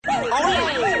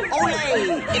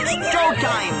Okay, it's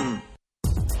showtime!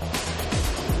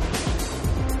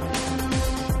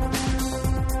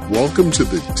 Welcome to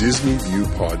the Disney View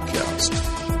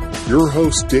Podcast. Your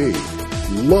host, Dave,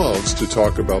 loves to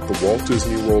talk about the Walt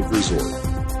Disney World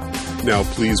Resort. Now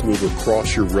please move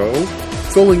across your row,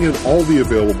 filling in all the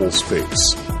available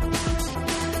space.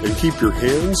 And keep your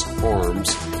hands,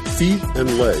 arms, feet,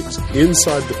 and legs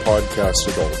inside the podcast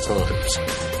at all times.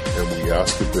 And we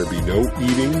ask that there be no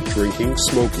eating, drinking,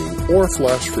 smoking, or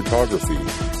flash photography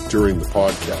during the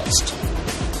podcast.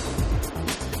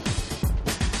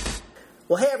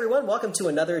 Well, hey everyone, welcome to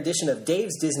another edition of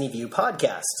Dave's Disney View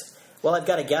Podcast. Well, I've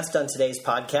got a guest on today's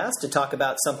podcast to talk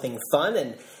about something fun,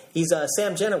 and he's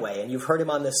Sam Genoway, and you've heard him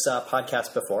on this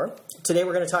podcast before. Today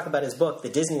we're going to talk about his book, The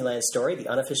Disneyland Story, The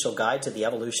Unofficial Guide to the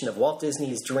Evolution of Walt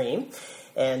Disney's Dream.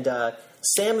 And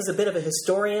Sam is a bit of a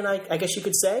historian, I guess you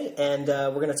could say, and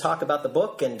we're going to talk about the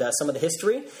book and some of the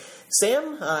history.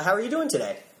 Sam, how are you doing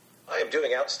today? I am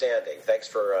doing outstanding. Thanks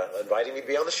for inviting me to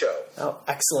be on the show. Oh,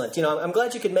 excellent. You know, I'm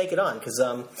glad you could make it on, because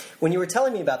when you were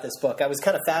telling me about this book, I was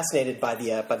kind of fascinated by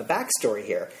the backstory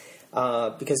here.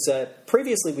 Because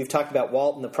previously we've talked about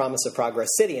Walt and the Promise of Progress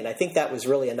City, and I think that was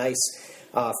really a nice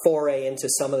foray into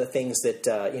some of the things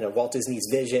that, Walt Disney's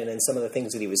vision and some of the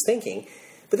things that he was thinking.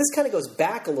 But this kind of goes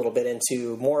back a little bit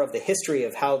into more of the history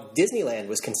of how Disneyland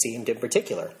was conceived in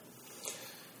particular.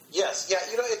 Yes, yeah,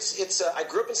 it's. I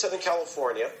grew up in Southern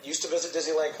California. Used to visit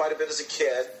Disneyland quite a bit as a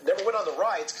kid. Never went on the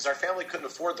rides because our family couldn't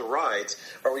afford the rides,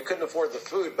 or we couldn't afford the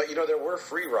food. But there were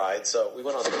free rides, so we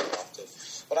went on them often.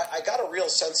 But I got a real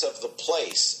sense of the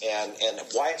place and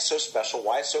why it's so special,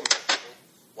 why it's so memorable,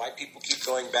 why people keep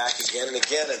going back again and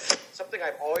again. And something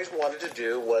I've always wanted to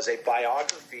do was a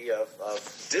biography of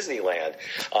Disneyland.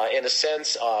 In a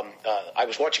sense, I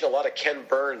was watching a lot of Ken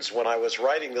Burns when I was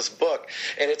writing this book,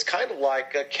 and it's kind of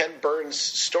like Ken Burns'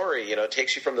 story. It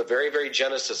takes you from the very, very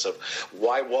genesis of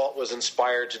why Walt was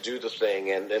inspired to do the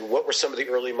thing and what were some of the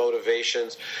early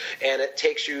motivations, and it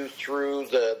takes you through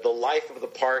the life of the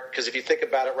park, because if you think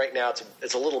about it right now,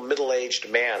 it's a little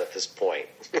middle-aged man at this point.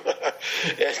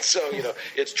 And so,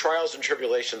 it's trials and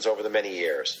tribulations over the many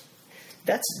years.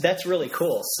 That's really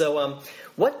cool. So,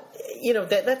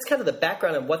 that's kind of the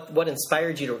background of what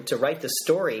inspired you to write the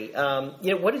story.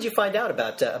 What did you find out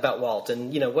about Walt,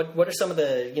 and what are some of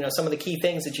the key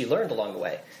things that you learned along the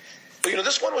way? Well,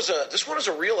 this one was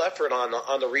a real effort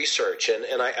on the research,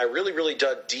 and I really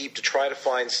dug deep to try to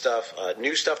find stuff,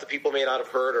 new stuff that people may not have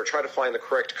heard, or try to find the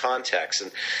correct context.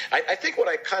 And I think what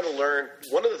I kind of learned,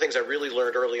 one of the things I really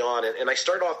learned early on, and I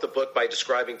started off the book by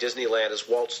describing Disneyland as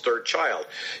Walt's third child.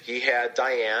 He had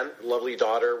Diane, lovely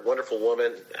daughter, wonderful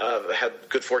woman, had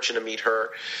good fortune to meet her,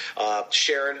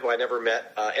 Sharon, who I never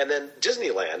met, and then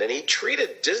Disneyland. And he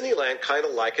treated Disneyland kind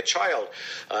of like a child,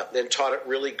 and taught it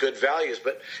really good values.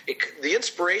 But the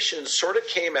inspiration sort of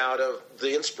came out of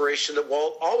the inspiration that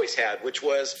Walt always had, which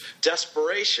was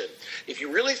desperation. If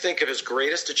you really think of his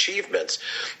greatest achievements,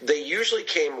 they usually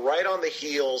came right on the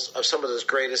heels of some of his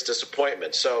greatest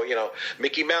disappointments. So,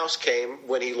 Mickey Mouse came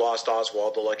when he lost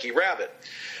Oswald the Lucky Rabbit.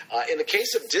 In the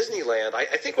case of Disneyland, I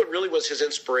think what really was his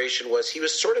inspiration was he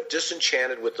was sort of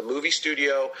disenchanted with the movie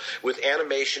studio, with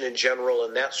animation in general,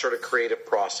 and that sort of creative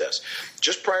process.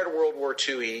 Just prior to World War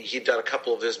II, he'd done a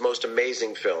couple of his most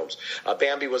amazing films.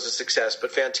 Bambi was a success,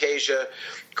 but Fantasia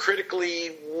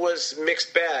critically was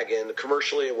mixed bag, and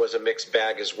commercially it was a mixed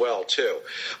bag as well, too.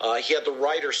 He had the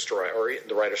writer's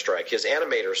strike, his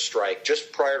animator's strike,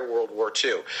 just prior to World War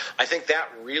II. I think that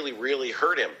really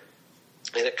hurt him.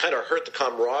 And it kind of hurt the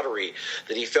camaraderie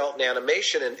that he felt in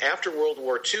animation. And after World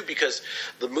War II, because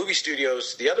the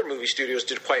other movie studios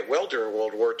did quite well during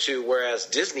World War II, whereas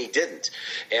Disney didn't.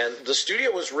 And the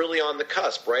studio was really on the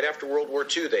cusp. Right after World War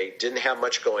II, they didn't have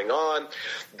much going on.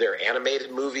 Their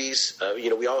animated movies,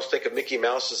 we always think of Mickey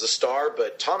Mouse as a star,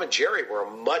 but Tom and Jerry were a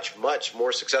much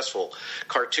more successful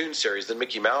cartoon series than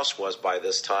Mickey Mouse was by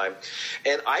this time.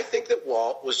 And I think that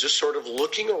Walt was just sort of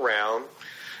looking around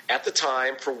at the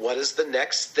time for what is the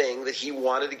next thing that he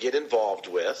wanted to get involved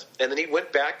with. And then he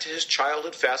went back to his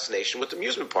childhood fascination with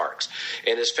amusement parks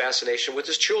and his fascination with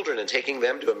his children and taking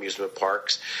them to amusement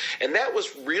parks. And that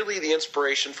was really the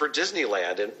inspiration for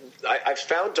Disneyland. And I've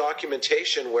found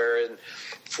documentation where in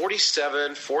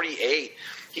 47, 48,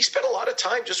 he spent a lot of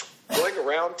time just going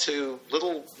around to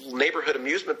little neighborhood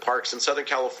amusement parks in Southern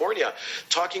California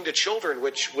talking to children,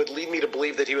 which would lead me to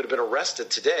believe that he would have been arrested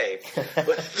today.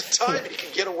 But at the time, he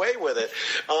could get away with it.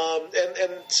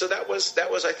 And so that was,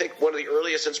 I think, one of the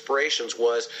earliest inspirations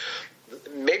was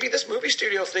maybe this movie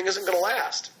studio thing isn't going to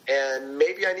last, and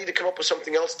maybe I need to come up with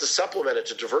something else to supplement it,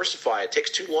 to diversify. It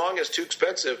takes too long, it's too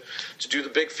expensive to do the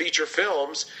big feature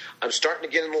films. I'm starting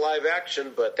to get into live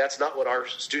action, but that's not what our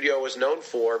studio is known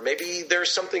for. Maybe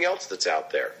there's something else that's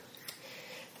out there.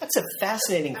 That's a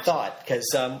fascinating thought,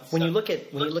 because when you look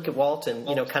at Walt and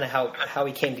kind of how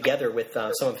he came together with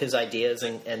some of his ideas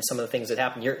and some of the things that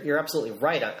happened, you're absolutely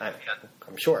right.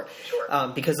 I'm sure,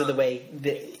 because of the way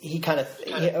that he kind of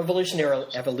evolutionary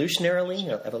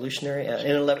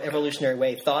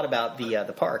way thought about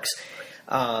the parks.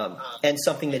 And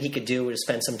something that he could do was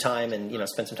spend some time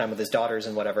with his daughters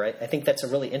and whatever. I think that's a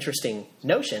really interesting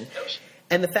notion,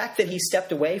 and the fact that he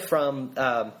stepped away from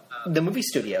the movie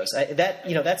studios,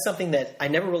 that's something that I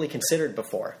never really considered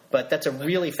before. But that's a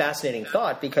really fascinating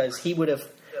thought, because he would have,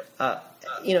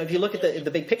 if you look at the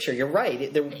big picture, you're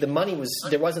right. There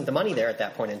wasn't the money there at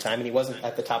that point in time, and he wasn't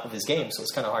at the top of his game, so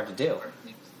it's kind of hard to do.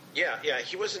 Yeah,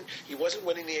 he wasn't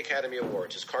winning the Academy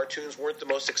Awards. His cartoons weren't the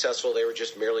most successful; they were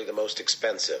just merely the most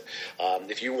expensive.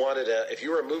 If you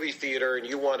were a movie theater and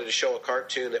you wanted to show a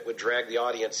cartoon that would drag the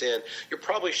audience in, you're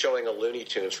probably showing a Looney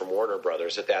Tunes from Warner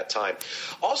Brothers at that time.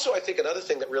 Also, I think another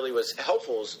thing that really was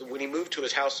helpful is when he moved to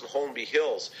his house in Holmby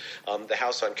Hills, the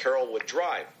house on Carrollwood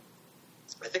Drive.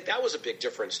 I think that was a big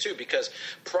difference, too, because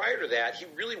prior to that, he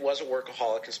really was a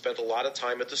workaholic and spent a lot of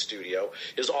time at the studio.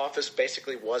 His office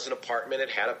basically was an apartment. It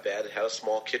had a bed. It had a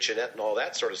small kitchenette and all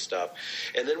that sort of stuff.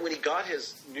 And then when he got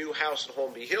his new house in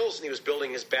Holmby Hills and he was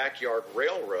building his backyard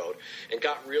railroad and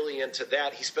got really into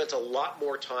that, he spent a lot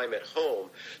more time at home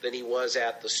than he was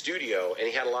at the studio, and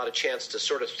he had a lot of chance to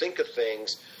sort of think of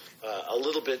things a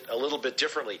little bit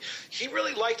differently. He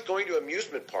really liked going to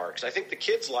amusement parks. I think the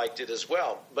kids liked it as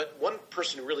well. But one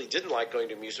person who really didn't like going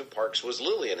to amusement parks was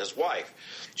Lillian, his wife.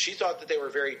 She thought that they were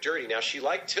very dirty. Now, she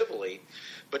liked Tivoli,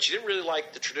 but she didn't really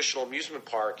like the traditional amusement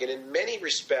park. And in many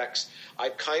respects,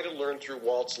 I've kind of learned through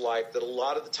Walt's life that a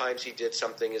lot of the times he did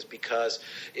something is because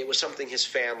it was something his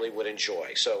family would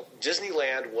enjoy. So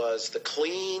Disneyland was the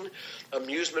clean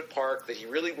amusement park that he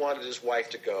really wanted his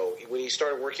wife to go. When he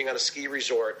started working on a ski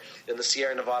resort in the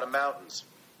Sierra Nevada mountains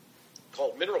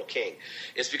called Mineral King,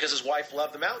 it's because his wife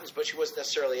loved the mountains, but she wasn't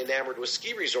necessarily enamored with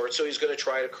ski resorts, so he's going to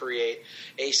try to create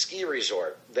a ski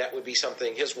resort that would be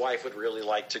something his wife would really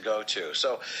like to go to.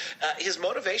 So his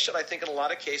motivation, I think, in a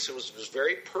lot of cases was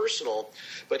very personal,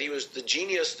 but he was the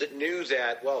genius that knew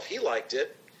that, well, if he liked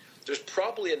it, there's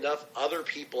probably enough other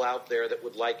people out there that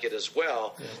would like it as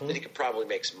well, that he could probably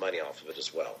make some money off of it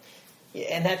as well. Yeah,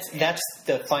 and that's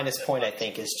the finest point, I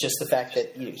think, is just the fact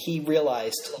that he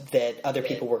realized that other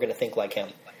people were going to think like him.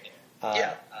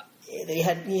 He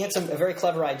had a very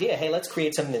clever idea. Hey, let's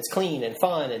create something that's clean and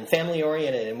fun and family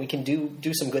oriented, and we can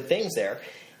do some good things there.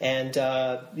 And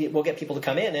we'll get people to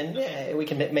come in, and we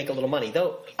can make a little money.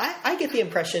 Though I get the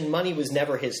impression money was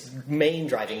never his main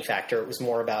driving factor. It was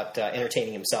more about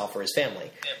entertaining himself or his family.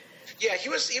 Yeah, he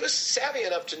was savvy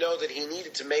enough to know that he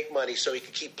needed to make money so he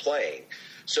could keep playing.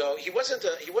 So he wasn't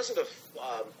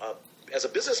as a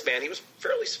businessman, he was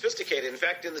fairly sophisticated. In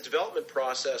fact, in the development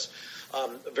process,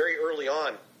 very early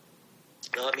on,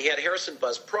 he had Harrison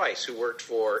Buzz Price, who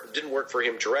didn't work for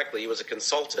him directly. He was a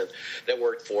consultant that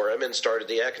worked for him and started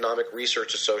the Economic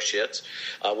Research Associates,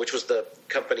 which was the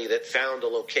company that found a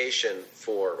location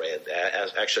for,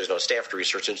 actually there's no Stanford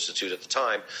Research Institute at the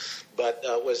time, but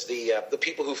was the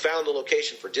people who found the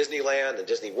location for Disneyland and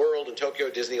Disney World and Tokyo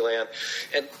Disneyland.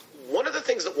 And one of the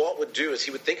things that Walt would do is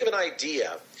he would think of an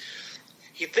idea.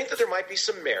 He'd think that there might be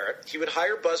some merit. He would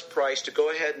hire Buzz Price to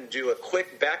go ahead and do a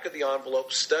quick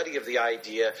back-of-the-envelope study of the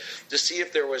idea to see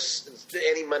if there was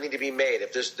any money to be made,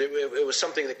 if it was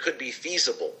something that could be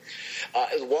feasible.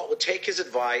 Walt would take his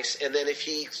advice, and then if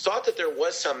he thought that there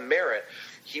was some merit,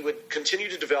 he would continue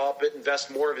to develop it,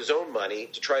 invest more of his own money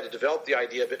to try to develop the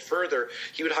idea a bit further.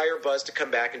 He would hire Buzz to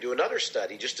come back and do another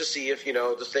study just to see if,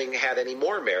 the thing had any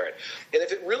more merit. And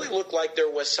if it really looked like there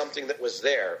was something that was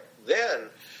there, then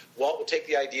Walt would take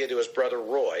the idea to his brother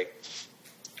Roy,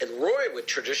 and Roy would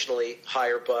traditionally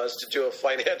hire Buzz to do a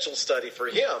financial study for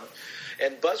him.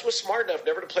 And Buzz was smart enough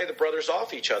never to play the brothers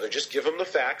off each other. Just give them the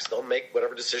facts. They'll make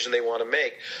whatever decision they want to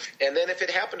make. And then if it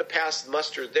happened to pass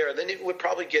muster there, then it would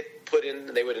probably get put in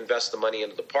and they would invest the money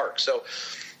into the park. So,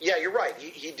 yeah, you're right.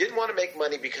 He didn't want to make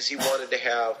money because he wanted to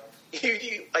have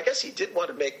I guess he did want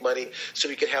to make money so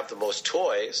he could have the most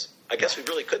toys. I guess we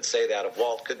really could say that of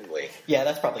Walt, couldn't we? Yeah,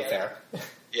 that's probably fair.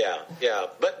 Yeah.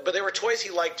 But there were toys he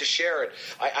liked to share. And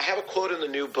I have a quote in the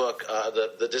new book,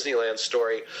 the Disneyland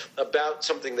story, about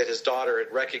something that his daughter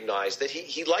had recognized, that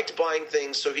he liked buying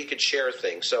things so he could share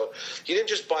things. So he didn't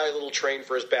just buy a little train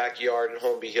for his backyard in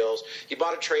Holmby Hills. He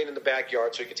bought a train in the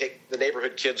backyard so he could take the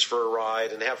neighborhood kids for a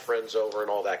ride and have friends over and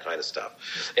all that kind of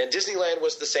stuff. And Disneyland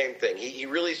was the same thing.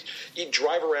 He'd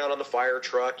drive around on the fire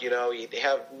truck, he'd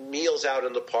have meals out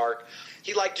in the park.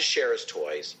 He liked to share his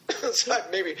toys. So I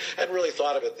maybe hadn't really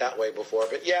thought of it that way before.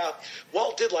 But yeah,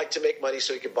 Walt did like to make money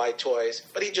so he could buy toys,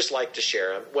 but he just liked to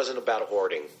share them. It wasn't about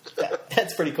hoarding.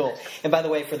 That's pretty cool. And by the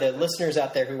way, for the listeners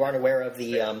out there who aren't aware of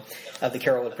the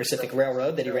Carrollwood Pacific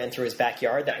Railroad that he ran through his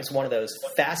backyard, that was one of those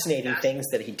fascinating things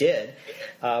that he did,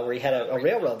 where he had a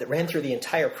railroad that ran through the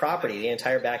entire property, the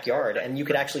entire backyard, and you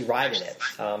could actually ride in it.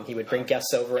 He would bring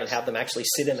guests over and have them actually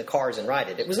sit in the cars and ride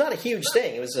it. It was not a huge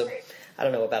thing. It was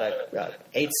about a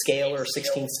 8 scale or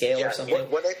 16 scale or something.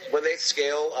 When they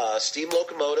scale, steam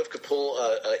locomotive could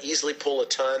easily pull a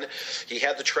ton. He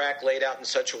had the track laid out in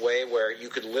such a way where you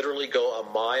could literally go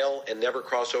a mile and never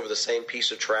cross over the same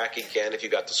piece of track again if you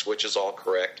got the switches all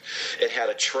correct. It had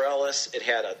a trellis. It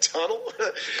had a tunnel.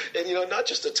 And, not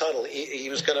just a tunnel. He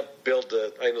was going to build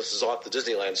I know this is off the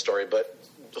Disneyland story, but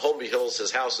Holmby Hills,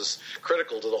 his house, is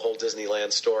critical to the whole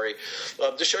Disneyland story.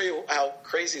 To show you how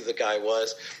crazy the guy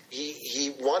was,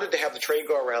 he wanted to have the train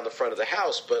go around the front of the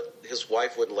house, but his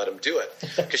wife wouldn't let him do it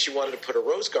because she wanted to put a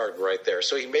rose garden right there.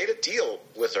 So he made a deal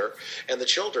with her and the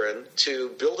children to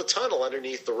build a tunnel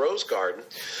underneath the rose garden,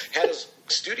 had his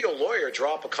studio lawyer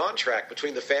draw up a contract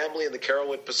between the family and the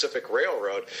Carrollwood Pacific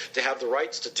Railroad to have the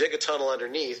rights to dig a tunnel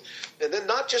underneath, and then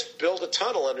not just build a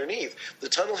tunnel underneath. The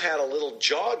tunnel had a little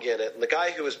jog in it, and the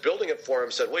guy who was building it for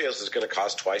him said, well, this is going to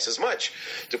cost twice as much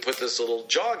to put this little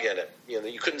jog in it.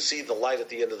 You couldn't see the light at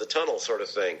the end of the tunnel sort of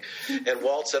thing. And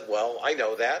Walt said, well, I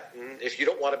know that, and if you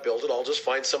don't want to build it, I'll just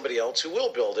find somebody else who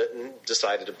will build it, and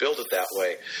decided to build it that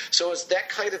way. So it's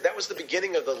that was the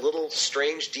beginning of the little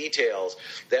strange details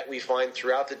that we find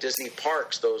throughout the Disney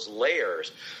parks, those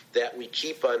layers that we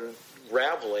keep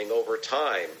unraveling over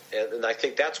time. And I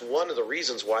think that's one of the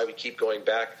reasons why we keep going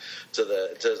back to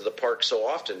the park so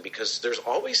often, because there's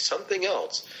always something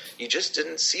else you just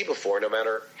didn't see before, no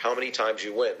matter how many times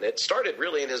you went. And it started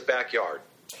really in his backyard.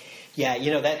 Yeah,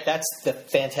 that's the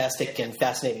fantastic and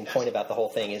fascinating point about the whole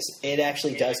thing, is it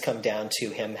actually does come down to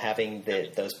him having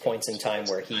those points in time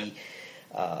where he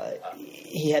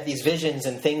had these visions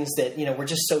and things that, were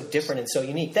just so different and so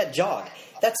unique. That jog,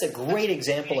 that's a great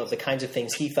example of the kinds of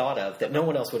things he thought of that no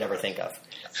one else would ever think of.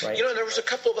 Right? There was a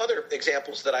couple of other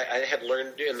examples that I had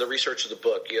learned in the research of the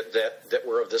book that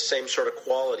were of the same sort of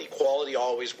quality. Quality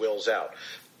always wills out.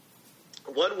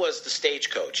 One was the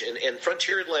stagecoach, and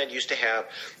Frontierland used to have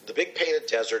the big painted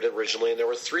desert originally, and there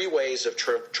were 3 ways of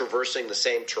traversing the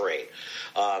same terrain.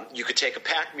 You could take a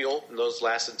pack mule, and those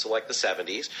lasted until like the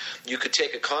 70s. You could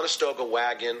take a Conestoga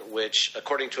wagon, which,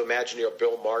 according to Imagineer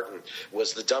Bill Martin,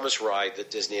 was the dumbest ride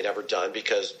that Disney had ever done,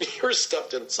 because you were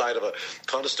stuffed inside of a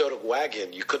Conestoga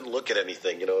wagon. You couldn't look at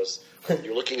anything.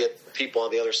 You're looking at people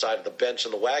on the other side of the bench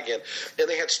in the wagon, and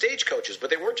they had stagecoaches,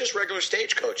 but they weren't just regular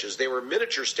stagecoaches. They were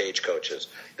miniature stagecoaches.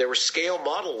 They were scale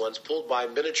model ones pulled by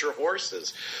miniature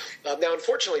horses. Now,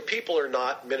 unfortunately, people are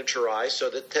not miniaturized, so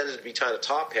that tended to be kind of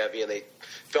top-heavy, and they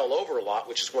fell over a lot,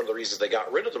 which is one of the reasons they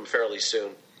got rid of them fairly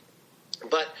soon.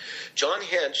 But John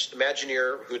Hench,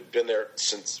 Imagineer, who'd been there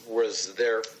was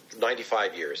there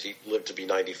 95 years. He lived to be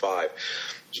 95.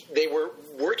 They were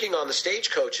working on the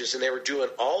stagecoaches, and they were doing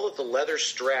all of the leather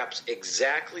straps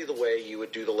exactly the way you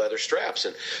would do the leather straps.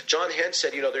 And John Hench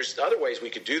said, there's other ways we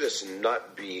could do this and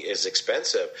not be as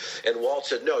expensive. And Walt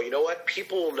said, no, you know what?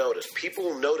 People will notice. People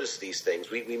will notice these things.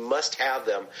 We must have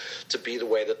them to be the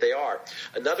way that they are.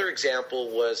 Another example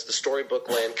was the Storybook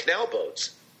Land canal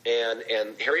boats. And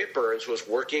Harriet Burns was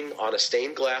working on a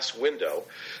stained glass window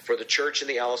for the church in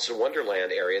the Alice in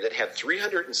Wonderland area that had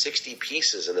 360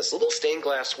 pieces in this little stained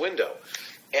glass window.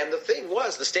 And the thing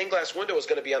was, the stained glass window was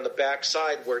going to be on the back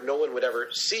side where no one would ever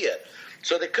see it.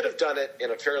 So they could have done it in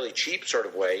a fairly cheap sort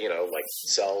of way, like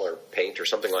sell or paint or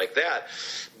something like that.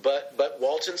 But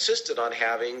Walt insisted on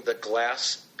having the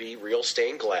glass be real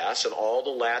stained glass and all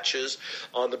the latches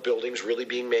on the buildings really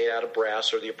being made out of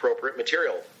brass or the appropriate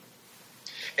material.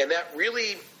 And that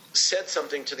really said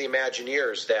something to the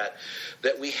Imagineers that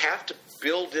we have to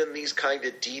build in these kind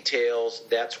of details.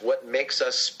 That's what makes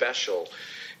us special.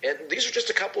 And these are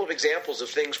just a couple of examples of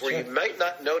things where you might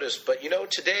not notice, but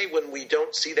today when we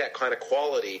don't see that kind of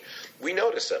quality, we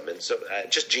notice them, and so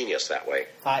just genius that way.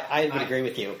 I would agree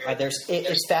with you.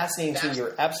 It's fascinating to me.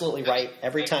 You're absolutely right.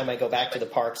 Every time I go back to the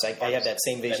parks, I have that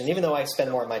same vision. Even though I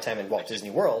spend more of my time in Walt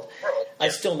Disney World, I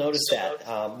still notice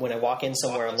that when I walk in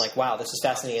somewhere. I'm like, wow, this is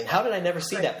fascinating. And how did I never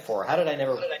see that before? How did I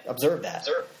never observe that?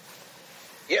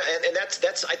 Yeah, and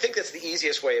that's I think that's the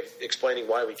easiest way of explaining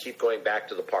why we keep going back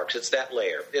to the parks. It's that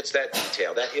layer. It's that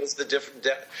detail. That is the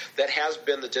that has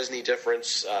been the Disney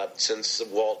difference since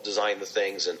Walt designed the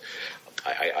things, and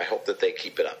I hope that they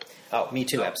keep it up. Oh, me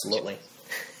too, absolutely.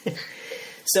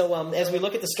 So as we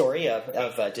look at the story of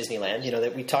Disneyland,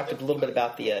 that we talked a little bit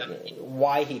about the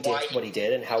why he did what he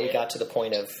did and how he got to the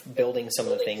point of building some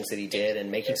of the things that he did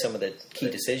and making some of the key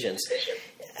decisions.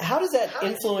 How does that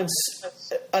influence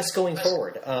us going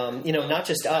forward? Not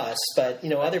just us, but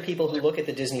other people who look at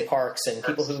the Disney parks and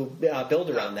people who build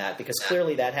around that, because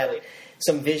clearly that had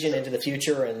some vision into the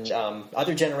future, and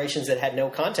other generations that had no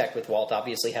contact with Walt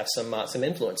obviously have some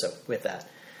influence with that.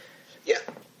 Yeah.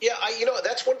 Yeah,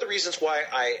 that's one of the reasons why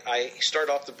I start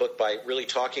off the book by really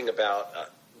talking about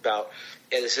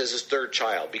and this is his third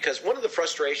child, because one of the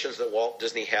frustrations that Walt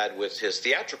Disney had with his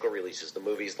theatrical releases, the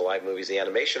movies, the live movies, the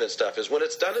animation and stuff, is when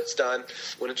it's done, it's done.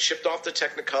 When it's shipped off to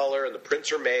Technicolor and the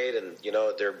prints are made and,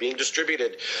 they're being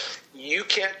distributed, you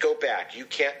can't go back. You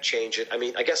can't change it. I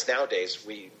mean, I guess nowadays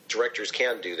directors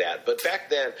can do that. But back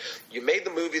then, you made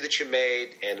the movie that you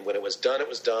made, and when it was done,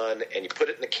 and you put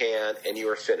it in a can, and you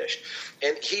were finished.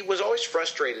 And he was always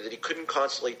frustrated that he couldn't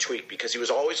constantly tweak because he was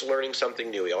always learning something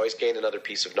new. He always gained another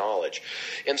piece of knowledge.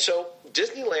 And so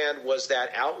Disneyland was that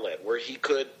outlet where he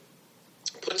could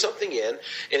put something in,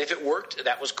 and if it worked,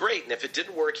 that was great. And if it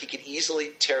didn't work, he could easily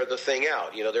tear the thing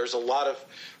out. There's a lot of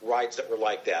rides that were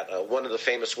like that. One of the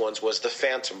famous ones was the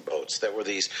Phantom boats that were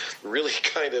these really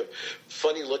kind of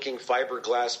funny-looking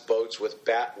fiberglass boats with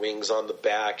bat wings on the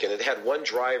back, and it had one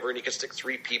driver, and you could stick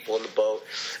 3 people in the boat,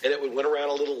 and it went around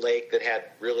a little lake that had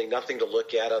really nothing to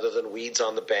look at other than weeds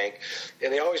on the bank,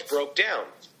 and they always broke down.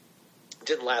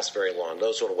 Didn't last very long.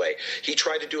 Those went away. He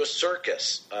tried to do a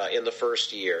circus in the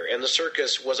first year, and the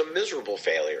circus was a miserable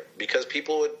failure because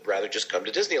people would rather just come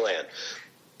to Disneyland.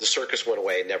 The circus went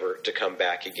away, never to come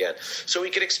back again. So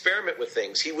he could experiment with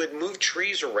things. He would move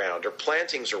trees around or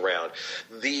plantings around.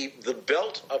 The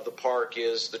belt of the park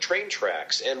is the train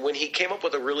tracks, and when he came up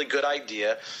with a really good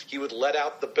idea, he would let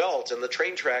out the belt, and the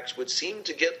train tracks would seem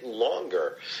to get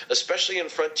longer, especially in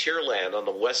Frontierland on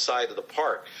the west side of the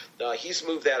park. He's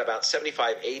moved that about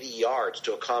 75, 80 yards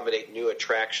to accommodate new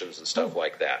attractions and stuff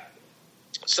like that.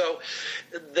 So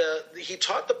he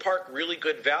taught the park really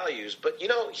good values, but,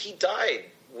 he died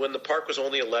when the park was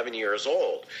only 11 years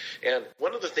old. And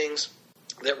one of the things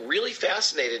that really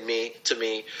fascinating to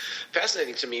me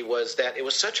was that it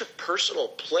was such a personal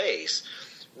place.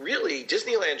 Really,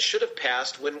 Disneyland should have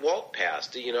passed when Walt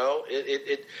passed.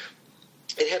 It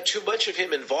had too much of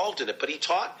him involved in it, but he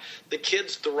taught the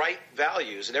kids the right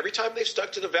values. And every time they've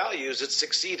stuck to the values, it's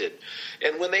succeeded.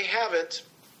 And when they haven't,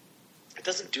 it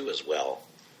doesn't do as well.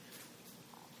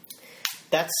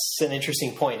 That's an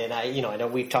interesting point, and I know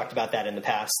we've talked about that in the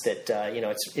past. That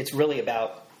it's really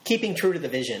about keeping true to the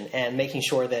vision and making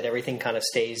sure that everything kind of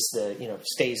stays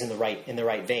in the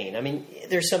right vein. I mean,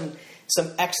 there's some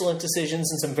excellent decisions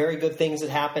and some very good things that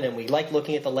happen, and we like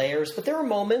looking at the layers. But there are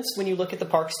moments when you look at the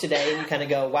parks today and you kind of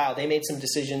go, "Wow, they made some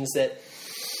decisions that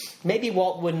maybe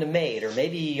Walt wouldn't have made, or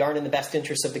maybe aren't in the best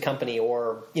interest of the company,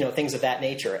 or things of that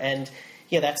nature." And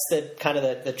that's the kind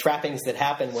of the trappings that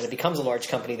happen when it becomes a large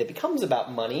company that becomes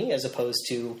about money as opposed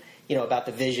to, about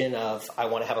the vision of, I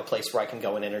want to have a place where I can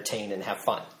go and entertain and have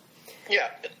fun. Yeah.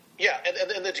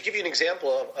 And to give you an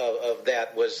example of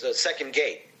that was Second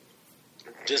Gate,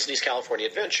 Disney's California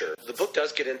Adventure. The book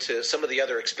does get into some of the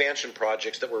other expansion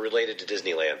projects that were related to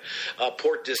Disneyland.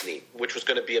 Port Disney, which was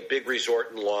going to be a big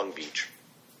resort in Long Beach,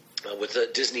 with the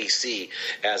Disney Sea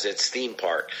as its theme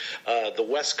park. The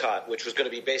Westcott, which was going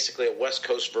to be basically a West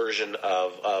Coast version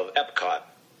of Epcot,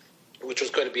 which was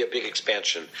going to be a big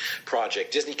expansion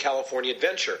project. Disney California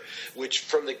Adventure, which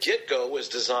from the get-go was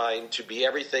designed to be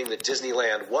everything that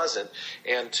Disneyland wasn't,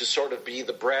 and to sort of be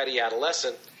the bratty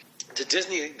adolescent to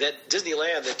Disneyland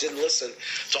that didn't listen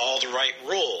to all the right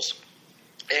rules.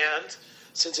 And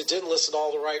since it didn't listen to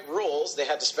all the right rules, they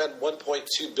had to spend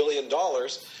 $1.2 billion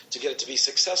to get it to be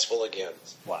successful again.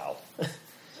 Wow.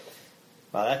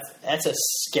 Well, that's a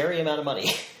scary amount of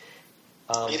money.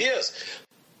 It is.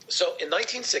 So in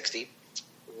 1960,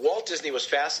 Walt Disney was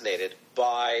fascinated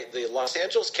by the Los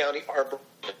Angeles County Arboretum.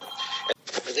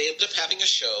 And they ended up having a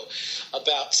show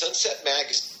about Sunset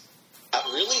Magazine, about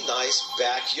really nice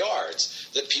backyards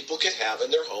that people could have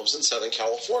in their homes in Southern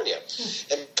California.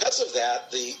 And because of that,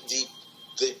 the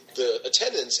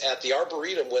attendance at the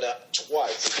Arboretum went up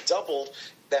twice. It doubled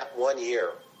that one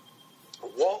year.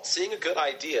 Walt, seeing a good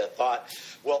idea, thought,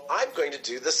 well, I'm going to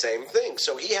do the same thing.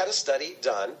 So he had a study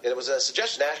done, and it was a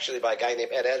suggestion actually by a guy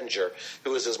named Ed Edinger,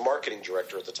 who was his marketing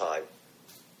director at the time.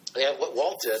 And what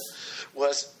Walt did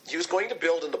was he was going to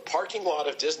build in the parking lot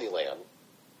of Disneyland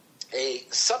a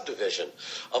subdivision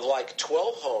of like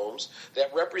 12 homes that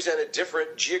represented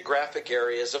different geographic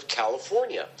areas of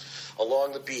California,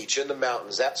 along the beach, in the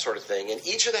mountains, that sort of thing. And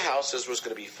each of the houses was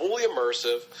going to be fully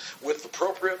immersive with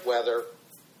appropriate weather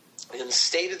and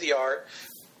state-of-the-art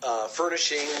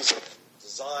furnishings,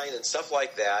 design, and stuff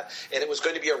like that. And it was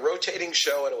going to be a rotating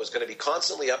show, and it was going to be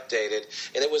constantly updated,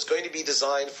 and it was going to be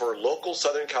designed for local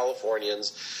Southern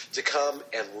Californians to come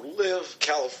and live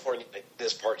California in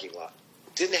this parking lot.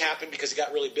 Didn't happen because he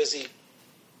got really busy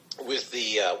with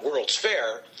the World's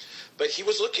Fair, but he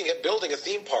was looking at building a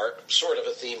theme park, sort of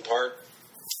a theme park,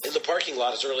 in the parking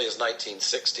lot as early as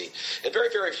 1960. And very,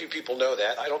 very few people know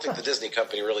that. I don't think the Disney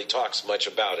company really talks much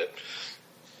about it.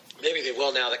 Maybe they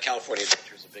will now that California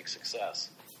Adventure is a big success.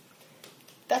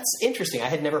 That's interesting. I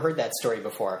had never heard that story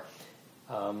before.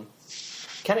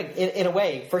 Kind of, in a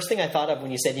way, first thing I thought of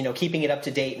when you said, keeping it up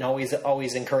to date and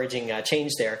always encouraging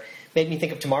change there, made me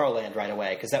think of Tomorrowland right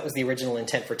away, because that was the original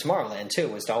intent for Tomorrowland, too,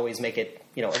 was to always make it,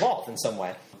 evolve in some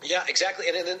way. Yeah, exactly.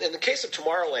 And in the case of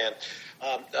Tomorrowland,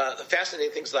 the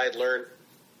fascinating things that I had learned,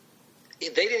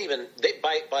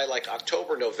 by like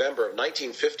October, November of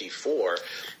 1954,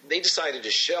 they decided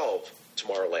to shelve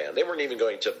Tomorrowland. They weren't even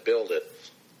going to build it.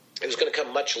 It was going to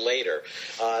come much later.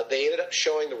 They ended up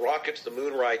showing the Rocket to the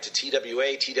Moon ride to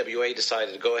TWA. TWA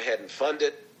decided to go ahead and fund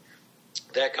it.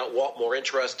 That got Walt more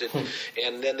interested,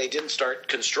 and then they didn't start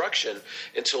construction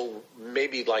until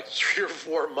maybe like 3 or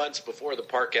 4 months before the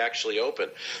park actually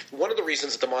opened. One of the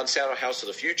reasons that the Monsanto House of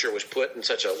the Future was put in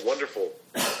such a wonderful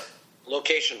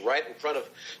location right in front of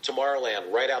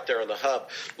Tomorrowland, right out there on the hub,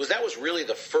 that was really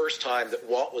the first time that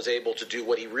Walt was able to do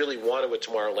what he really wanted with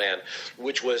Tomorrowland,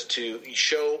 which was to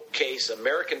showcase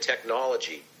American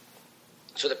technology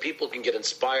so that people can get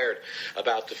inspired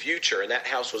about the future. And that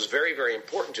house was very, very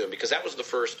important to him, because that was the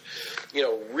first,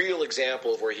 real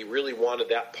example of where he really wanted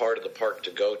that part of the park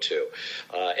to go to.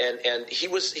 And he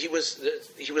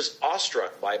was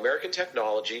awestruck by American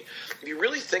technology. If you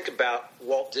really think about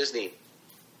Walt Disney,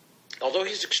 although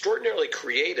he's extraordinarily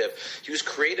creative, he was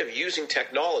creative using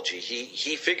technology.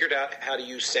 He figured out how to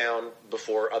use sound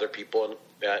before other people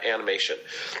in animation,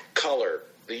 color,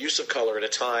 the use of color at a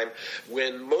time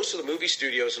when most of the movie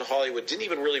studios in Hollywood didn't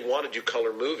even really want to do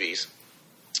color movies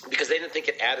because they didn't think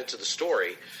it added to the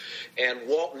story. And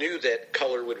Walt knew that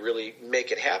color would really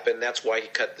make it happen. That's why he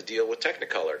cut the deal with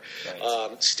Technicolor.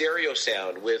 Right. Stereo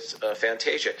sound with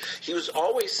Fantasia. He was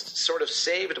always sort of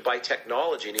saved by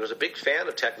technology, and he was a big fan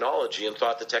of technology and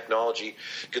thought that technology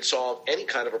could solve any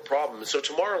kind of a problem. And so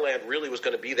Tomorrowland really was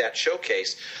going to be that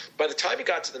showcase. By the time he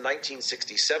got to the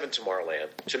 1967 Tomorrowland,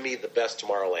 to me, the best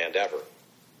Tomorrowland ever,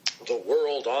 the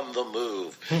world on the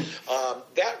move.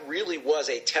 That really was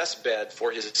a test bed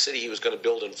for his city he was going to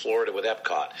build in Florida with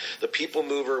Epcot. The People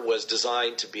Mover was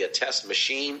designed to be a test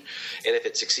machine, and if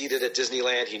it succeeded at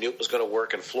Disneyland, he knew it was going to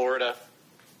work in Florida.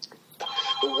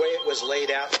 The way it was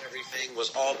laid out and everything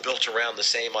was all built around the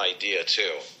same idea,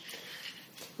 too.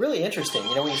 Really interesting.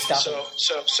 When you stop.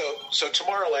 So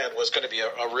Tomorrowland was going to be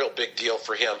a real big deal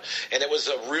for him, and it was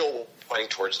a real pointing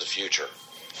towards the future.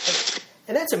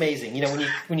 And that's amazing,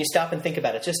 when you stop and think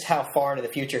about it, just how far into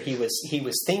the future he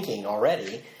was thinking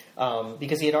already,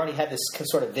 because he had already had this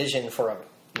sort of vision for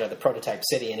the prototype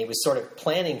city, and he was sort of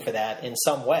planning for that in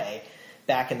some way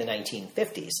back in the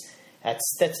 1950s.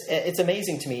 It's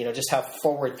amazing to me, just how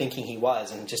forward thinking he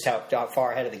was, and just how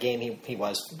far ahead of the game he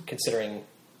was, considering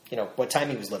what time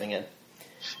he was living in.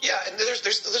 Yeah, and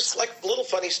there's like little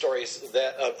funny stories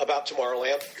that about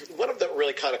Tomorrowland. One of them that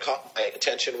really kind of caught my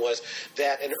attention was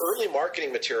that in early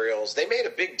marketing materials, they made a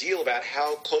big deal about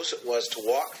how close it was to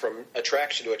walk from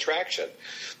attraction to attraction,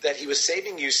 that he was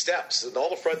saving you steps, and all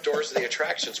the front doors of the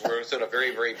attractions were within a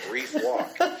very, very brief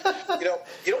walk.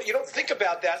 You don't think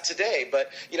about that today, but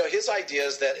his idea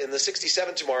is that in the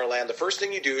 67 Tomorrowland, the first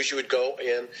thing you do is you would go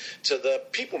in to the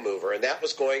People Mover, and that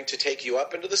was going to take you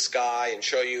up into the sky and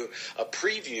show you a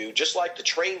preview, just like the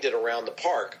train did around the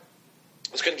park.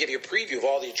 It was going to give you a preview of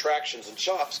all the attractions and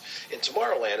shops in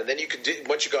Tomorrowland, and then you could do,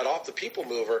 once you got off the People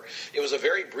Mover, it was a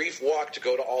very brief walk to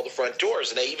go to all the front doors,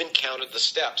 and they even counted the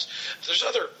steps. There's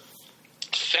other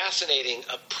fascinating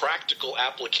practical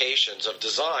applications of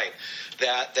design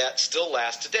that still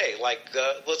last today. Like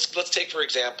let's take for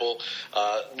example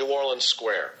New Orleans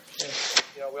Square.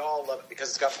 We all love it because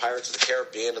it's got Pirates of the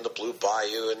Caribbean and the Blue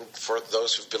Bayou, and for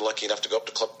those who've been lucky enough to go up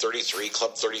to Club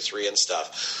 33 and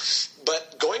stuff.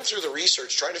 But going through the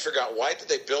research, trying to figure out why did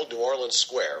they build New Orleans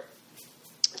Square,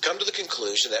 I've come to the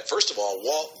conclusion that, first of all,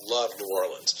 Walt loved New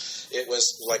Orleans. It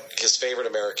was like his favorite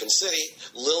American city.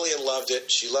 Lillian loved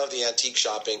it. She loved the antique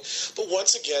shopping. But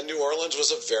once again, New Orleans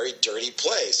was a very dirty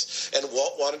place. And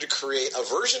Walt wanted to create a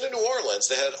version of New Orleans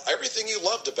that had everything you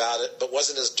loved about it, but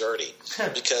wasn't as dirty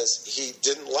because he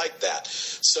didn't like that.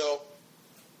 So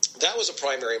that was a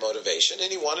primary motivation,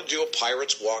 and he wanted to do a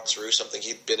pirate's walkthrough, something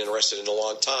he'd been interested in a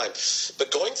long time.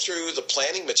 But going through the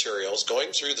planning materials,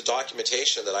 going through the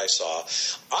documentation that I saw,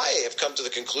 I have come to the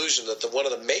conclusion that one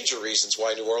of the major reasons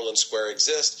why New Orleans Square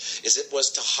exists is it was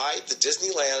to hide the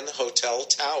Disneyland Hotel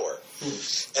Tower.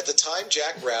 At the time,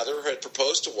 Jack Rather had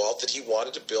proposed to Walt that he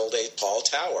wanted to build a tall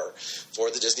tower for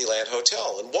the Disneyland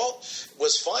Hotel. And Walt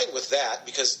was fine with that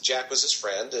because Jack was his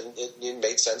friend, and it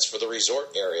made sense for the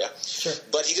resort area. Sure.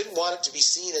 But he didn't want it to be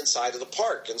seen inside of the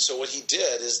park. And so what he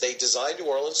did is they designed New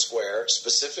Orleans Square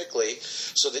specifically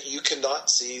so that you cannot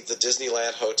see the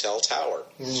Disneyland Hotel Tower.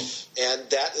 And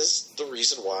that is the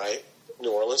reason why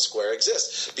New Orleans Square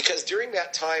exists. Because during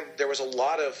that time, there was a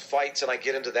lot of fights, and I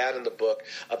get into that in the book,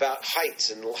 about heights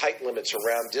and height limits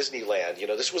around Disneyland. You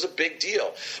know, this was a big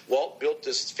deal. Walt built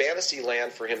this fantasy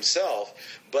land for himself,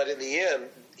 but in the end,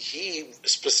 he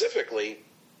specifically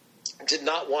did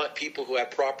not want people who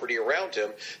had property around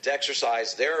him to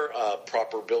exercise their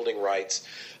proper building rights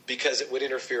because it would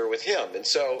interfere with him. And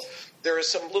so there is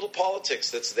some little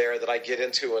politics that's there that I get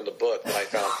into in the book that I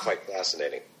found quite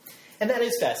fascinating. And that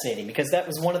is fascinating because that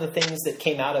was one of the things that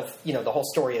came out of, you know, the whole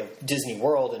story of Disney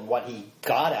World, and what he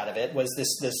got out of it was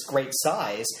this great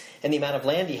size and the amount of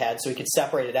land he had so he could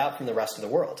separate it out from the rest of the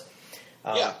world.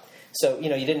 Yeah. So, you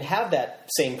know, you didn't have that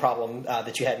same problem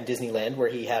that you had in Disneyland where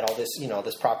he had all this, you know,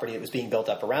 this property that was being built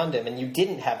up around him, and you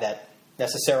didn't have that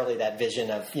necessarily that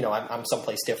vision of, you know, I'm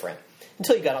someplace different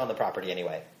until you got on the property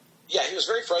anyway. Yeah, he was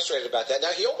very frustrated about that.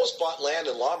 Now, he almost bought land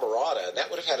in La Mirada, and that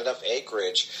would have had enough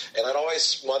acreage. And I'd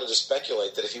always wanted to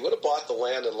speculate that if he would have bought the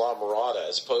land in La Mirada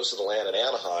as opposed to the land in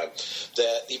Anaheim,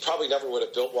 that he probably never would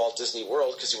have built Walt Disney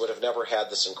World because he would have never had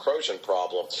this encroachment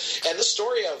problem. And the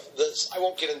story of this, I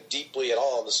won't get in deeply at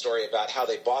all on the story about how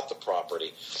they bought the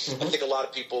property. I think a lot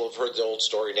of people have heard the old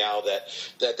story now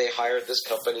that they hired this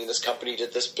company, and this company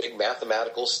did this big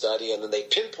mathematical study, and then they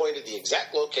pinpointed the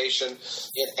exact location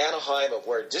in Anaheim of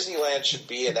where Disneyland should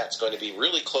be, and that's going to be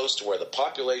really close to where the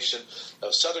population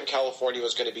of Southern California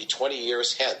was going to be 20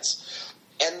 years hence.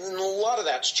 And a lot of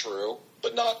that's true,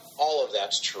 but not all of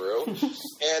that's true.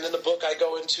 And in the book, I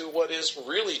go into what is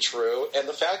really true, and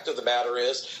the fact of the matter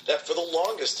is that for the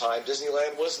longest time,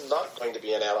 Disneyland was not going to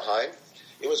be in Anaheim.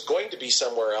 It was going to be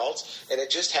somewhere else, and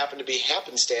it just happened to be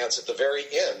happenstance at the very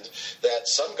end that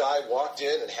some guy walked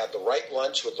in and had the right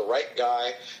lunch with the right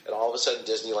guy, and all of a sudden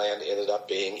Disneyland ended up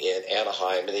being in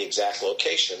Anaheim in the exact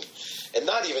location. And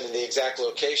not even in the exact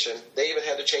location. They even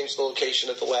had to change the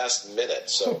location at the last minute.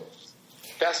 So,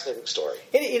 fascinating story.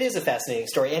 It is a fascinating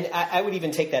story, and I would even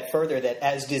take that further, that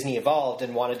as Disney evolved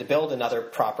and wanted to build another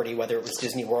property, whether it was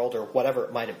Disney World or whatever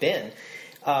it might have been,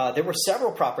 there were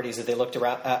several properties that they looked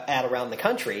around the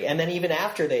country. And then even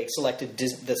after they selected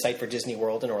the site for Disney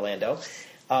World in Orlando,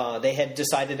 they had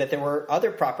decided that there were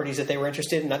other properties that they were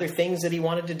interested in, other things that he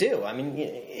wanted to do. I mean,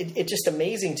 it's just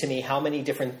amazing to me how many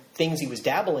different things he was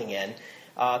dabbling in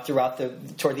toward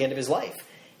the end of his life.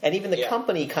 And even the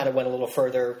company kind of went a little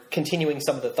further, continuing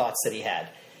some of the thoughts that he had.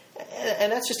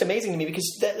 And that's just amazing to me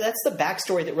because that's the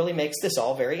backstory that really makes this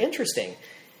all very interesting,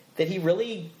 that he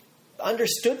really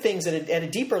understood things at a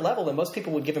deeper level than most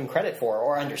people would give him credit for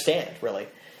or understand, really.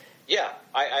 Yeah,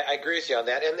 I agree with you on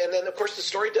that. And then, of course, the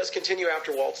story does continue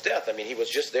after Walt's death. I mean, he was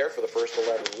just there for the first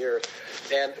 11 years.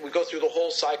 And we go through the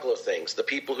whole cycle of things. The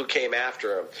people who came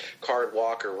after him, Card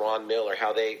Walker, Ron Miller,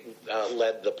 how they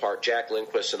led the park, Jack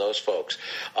Lindquist and those folks,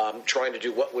 trying to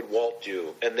do what would Walt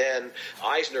do. And then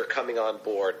Eisner coming on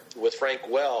board with Frank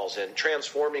Wells and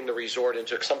transforming the resort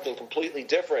into something completely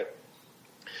different.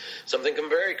 Something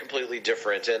very completely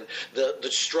different, and the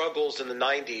struggles in the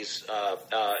 90s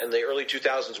and the early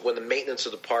 2000s when the maintenance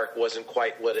of the park wasn't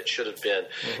quite what it should have been,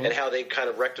 and how they kind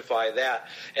of rectify that,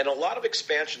 and a lot of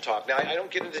expansion talk. Now, I don't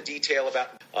get into detail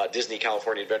about Disney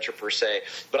California Adventure per se,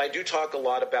 but I do talk a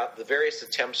lot about the various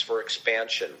attempts for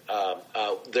expansion.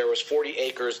 There was 40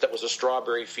 acres that was a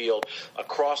strawberry field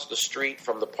across the street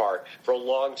from the park for a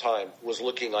long time, was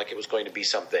looking like it was going to be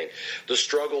something. The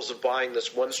struggles of buying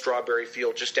this one strawberry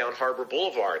field just down Harbor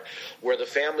Boulevard, where the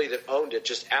family that owned it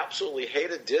just absolutely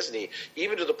hated Disney,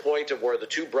 even to the point of where the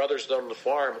two brothers that owned the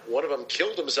farm, one of them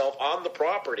killed himself on the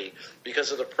property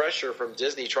because of the pressure from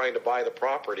Disney trying to buy the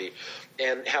property,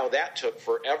 and how that took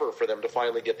forever for them to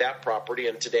finally get that property,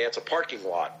 and today it's a parking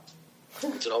lot.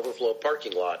 It's an overflow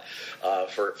parking lot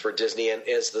for Disney, and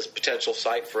is the potential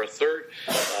site for a third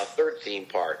theme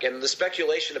park. And the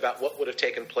speculation about what would have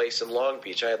taken place in Long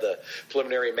Beach, I had the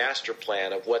preliminary master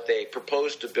plan of what they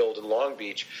proposed to build in Long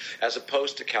Beach as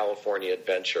opposed to California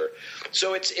Adventure.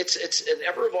 So it's an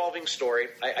ever-evolving story.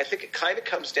 I think it kind of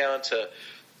comes down to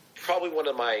probably one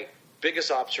of my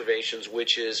biggest observations,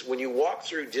 which is when you walk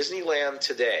through Disneyland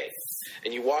today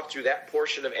and you walk through that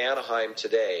portion of Anaheim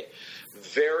today,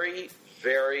 very,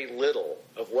 very little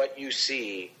of what you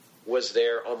see was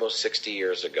there almost 60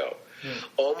 years ago.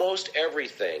 Almost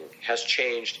everything has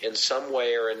changed in some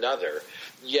way or another,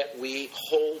 yet we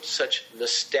hold such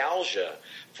nostalgia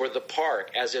for the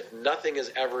park as if nothing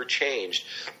has ever changed.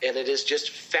 And it is just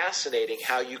fascinating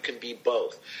how you can be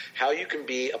both. How you can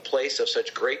be a place of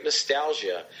such great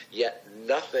nostalgia, yet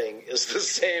nothing is the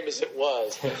same as it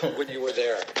was when you were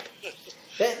there.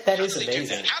 That is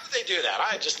amazing. How did they do that?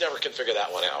 I just never can figure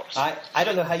that one out. I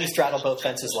don't know how you straddle both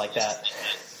fences like that.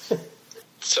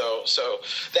 So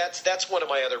that's one of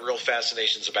my other real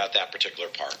fascinations about that particular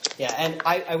park. Yeah, and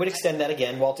I would extend that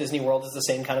again. Walt Disney World is the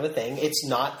same kind of a thing. It's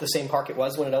not the same park it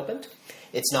was when it opened.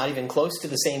 It's not even close to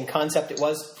the same concept it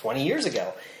was 20 years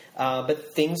ago.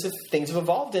 But things have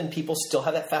evolved, and people still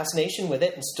have that fascination with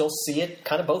it and still see it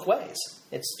kind of both ways.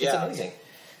 It's amazing.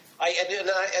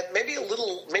 Maybe a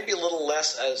little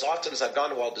less, as often as I've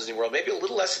gone to Walt Disney World, maybe a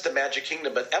little less at the Magic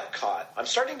Kingdom, but Epcot. I'm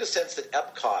starting to sense that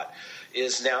Epcot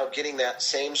is now getting that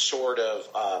same sort of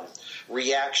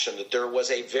reaction, that there was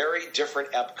a very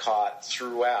different Epcot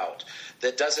throughout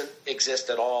that doesn't exist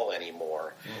at all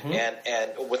anymore. Mm-hmm.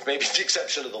 And with maybe the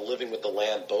exception of the Living with the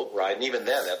Land boat ride, and even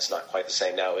then that's not quite the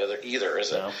same now either,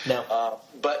 is it? No.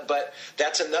 But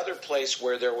that's another place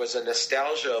where there was a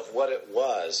nostalgia of what it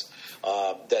was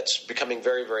that's becoming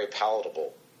very, very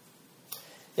palatable.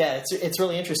 Yeah, it's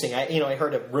really interesting. I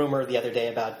heard a rumor the other day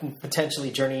about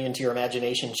potentially Journey into Your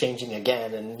Imagination changing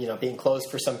again, and being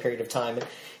closed for some period of time.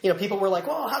 And people were like,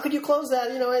 "Well, how could you close that?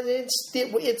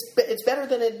 It's better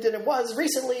than it was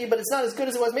recently, but it's not as good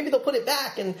as it was. Maybe they'll put it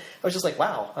back." And I was just like,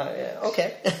 "Wow,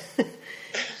 okay."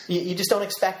 You just don't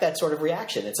expect that sort of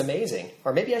reaction. It's amazing,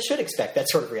 or maybe I should expect that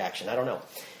sort of reaction. I don't know.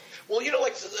 Well,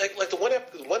 like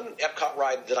the one Epcot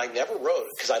ride that I never rode,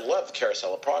 because I love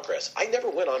Carousel of Progress, I never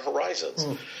went on Horizons.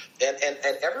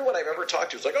 And everyone I've ever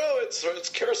talked to is like, "Oh, it's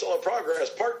Carousel of Progress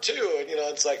Part 2," and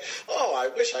it's like, "Oh, I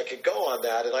wish I could go on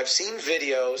that." And I've seen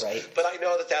videos, right. But I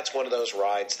know that that's one of those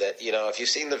rides that if you've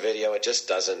seen the video, it just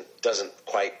doesn't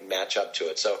quite match up to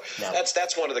it. So no.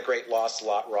 That's one of the great Lost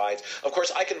Lot rides. Of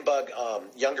course, I can bug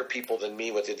younger people than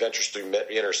me with Adventures Through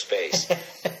Inner Space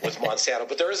with Monsanto,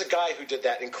 but there is a guy who did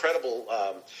that incredible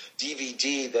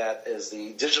DVD that is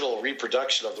the digital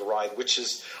reproduction of the ride, which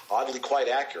is oddly quite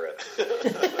accurate.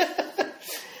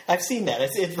 I've seen that.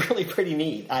 It's really pretty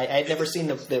neat. I'd never seen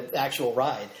the actual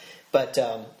ride, but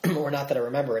or not that I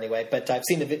remember anyway. But I've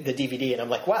seen the DVD, and I'm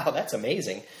like, wow, that's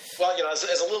amazing. Well, as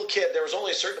a little kid, there was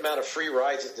only a certain amount of free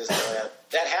rides at Disneyland.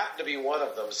 That happened to be one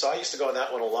of them, so I used to go on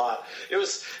that one a lot. It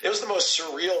was the most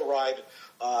surreal ride.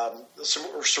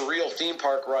 Surreal theme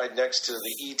park ride next to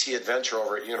the E.T. Adventure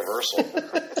over at Universal.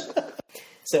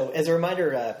 So, as a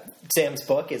reminder, Sam's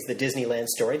book is The Disneyland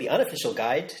Story, the unofficial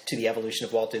guide to the evolution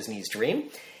of Walt Disney's dream.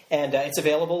 And it's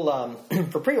available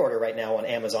for pre-order right now on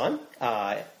Amazon,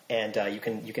 and you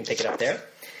can pick it up there.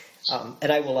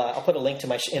 And I'll put a link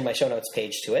to in my show notes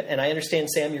page to it. And I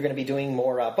understand, Sam, you're going to be doing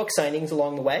more book signings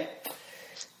along the way.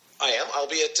 I am. I'll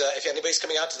be at, if anybody's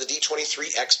coming out to the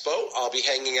D23 Expo, I'll be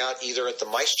hanging out either at the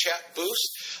Mice Chat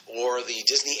booth or the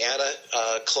Disney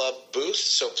Anna Club booth.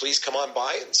 So please come on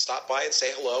by and stop by and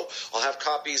say hello. I'll have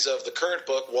copies of the current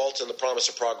book, Walt and the Promise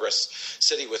of Progress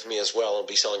City, with me as well. I'll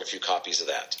be selling a few copies of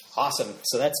that. Awesome.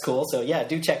 So that's cool. So yeah,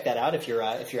 do check that out if you're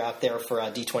out there for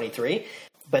D23.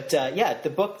 But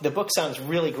the book sounds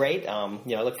really great. I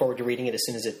look forward to reading it as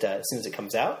soon as it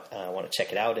comes out. I want to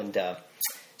check it out and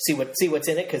see what's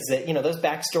in it, because those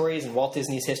backstories and Walt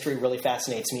Disney's history really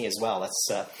fascinates me as well.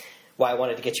 That's why I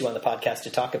wanted to get you on the podcast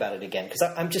to talk about it again, because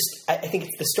I think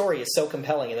the story is so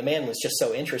compelling and the man was just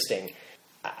so interesting.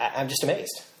 I'm just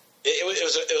amazed. It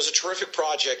was a terrific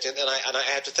project, and I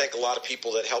have to thank a lot of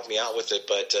people that helped me out with it,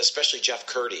 but especially Jeff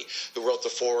Curdy, who wrote the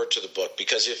foreword to the book.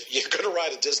 Because if you're going to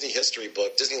write a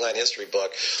Disneyland history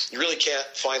book, you really can't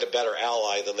find a better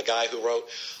ally than the guy who wrote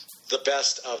the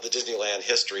best of the Disneyland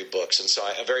history books. And so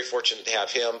I'm very fortunate to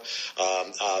have him.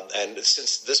 And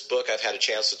since this book, I've had a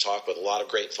chance to talk with a lot of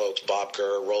great folks, Bob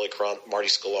Gurr, Rolly Crump, Marty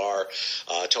Sklar,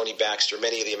 Tony Baxter,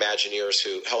 many of the Imagineers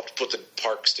who helped put the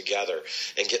parks together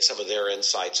and get some of their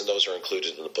insights, and those are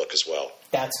included in the book as well.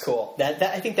 That's cool. That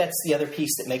I think that's the other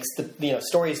piece that makes the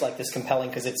stories like this compelling,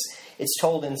 because it's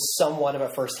told in somewhat of a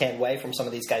first-hand way from some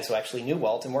of these guys who actually knew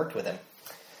Walt and worked with him.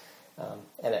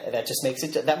 And that just makes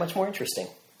it that much more interesting.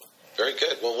 Very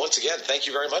good. Well, once again, thank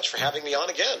you very much for having me on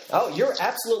again. Oh, you're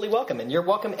absolutely welcome. And you're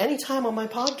welcome anytime on my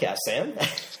podcast, Sam.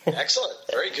 Excellent.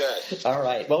 Very good. All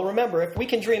right. Well, remember, if we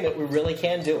can dream it, we really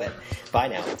can do it. Bye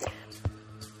now.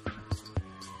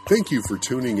 Thank you for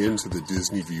tuning in to the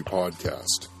Disney View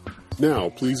podcast. Now,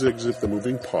 please exit the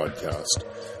moving podcast.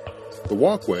 The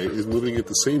walkway is moving at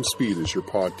the same speed as your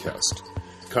podcast.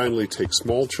 Kindly take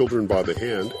small children by the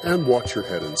hand and watch your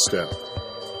head and step.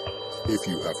 If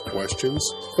you have questions,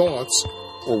 thoughts,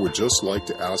 or would just like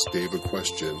to ask Dave a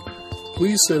question,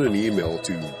 please send an email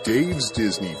to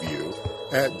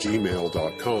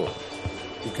davesdisneyview@gmail.com.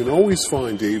 You can always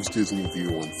find Dave's Disney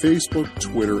View on Facebook,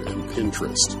 Twitter, and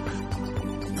Pinterest.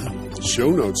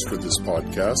 Show notes for this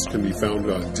podcast can be found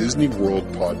on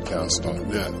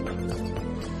DisneyWorldPodcast.net.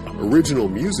 Original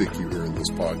music you hear in this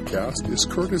podcast is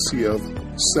courtesy of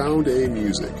Sound A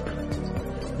Music.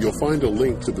 You'll find a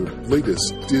link to the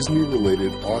latest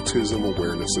Disney-related autism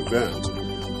awareness event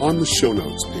on the show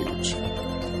notes page.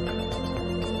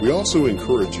 We also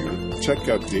encourage you to check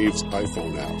out Dave's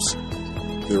iPhone apps.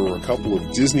 There are a couple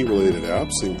of Disney-related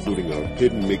apps, including a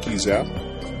Hidden Mickey's app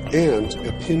and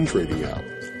a pin trading app.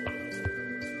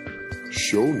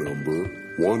 Show number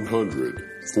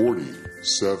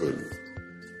 147.